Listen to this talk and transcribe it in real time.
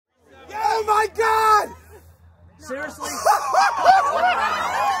Seriously?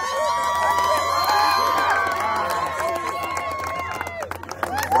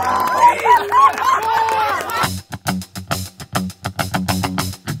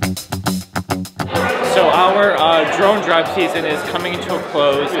 So our drone drive season is coming to a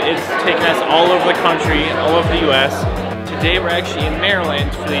close. It's taken us all over the country, all over the US. Today we're actually in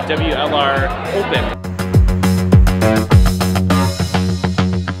Maryland for the WLR Open.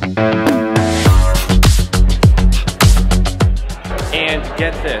 And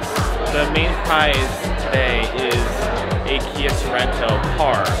get this, the main prize today is a Kia Sorento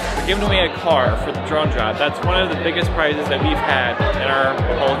car. We're giving away a car for the drone drive. That's one of the biggest prizes that we've had in our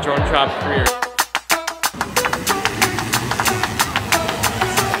whole drone drive career.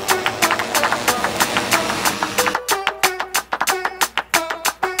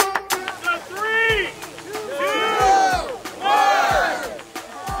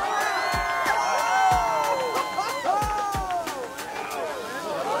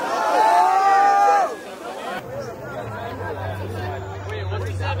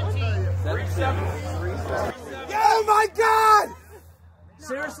 Oh my God!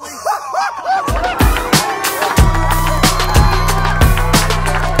 Seriously?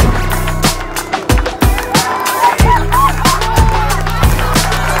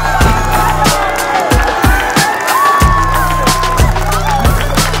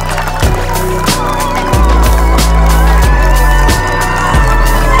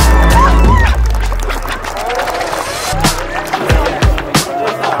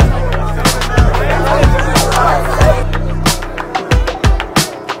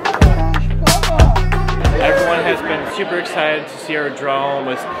 Super excited to see our drone.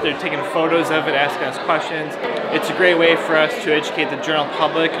 They're taking photos of it, asking us questions. It's a great way for us to educate the general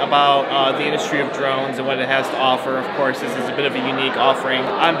public about the industry of drones and what it has to offer. Of course, this is a bit of a unique offering.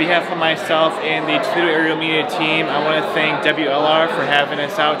 On behalf of myself and the Toledo Aerial Media team, I want to thank WLR for having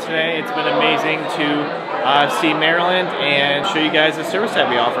us out today. It's been amazing to see Maryland and show you guys the service that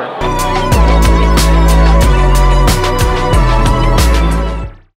we offer.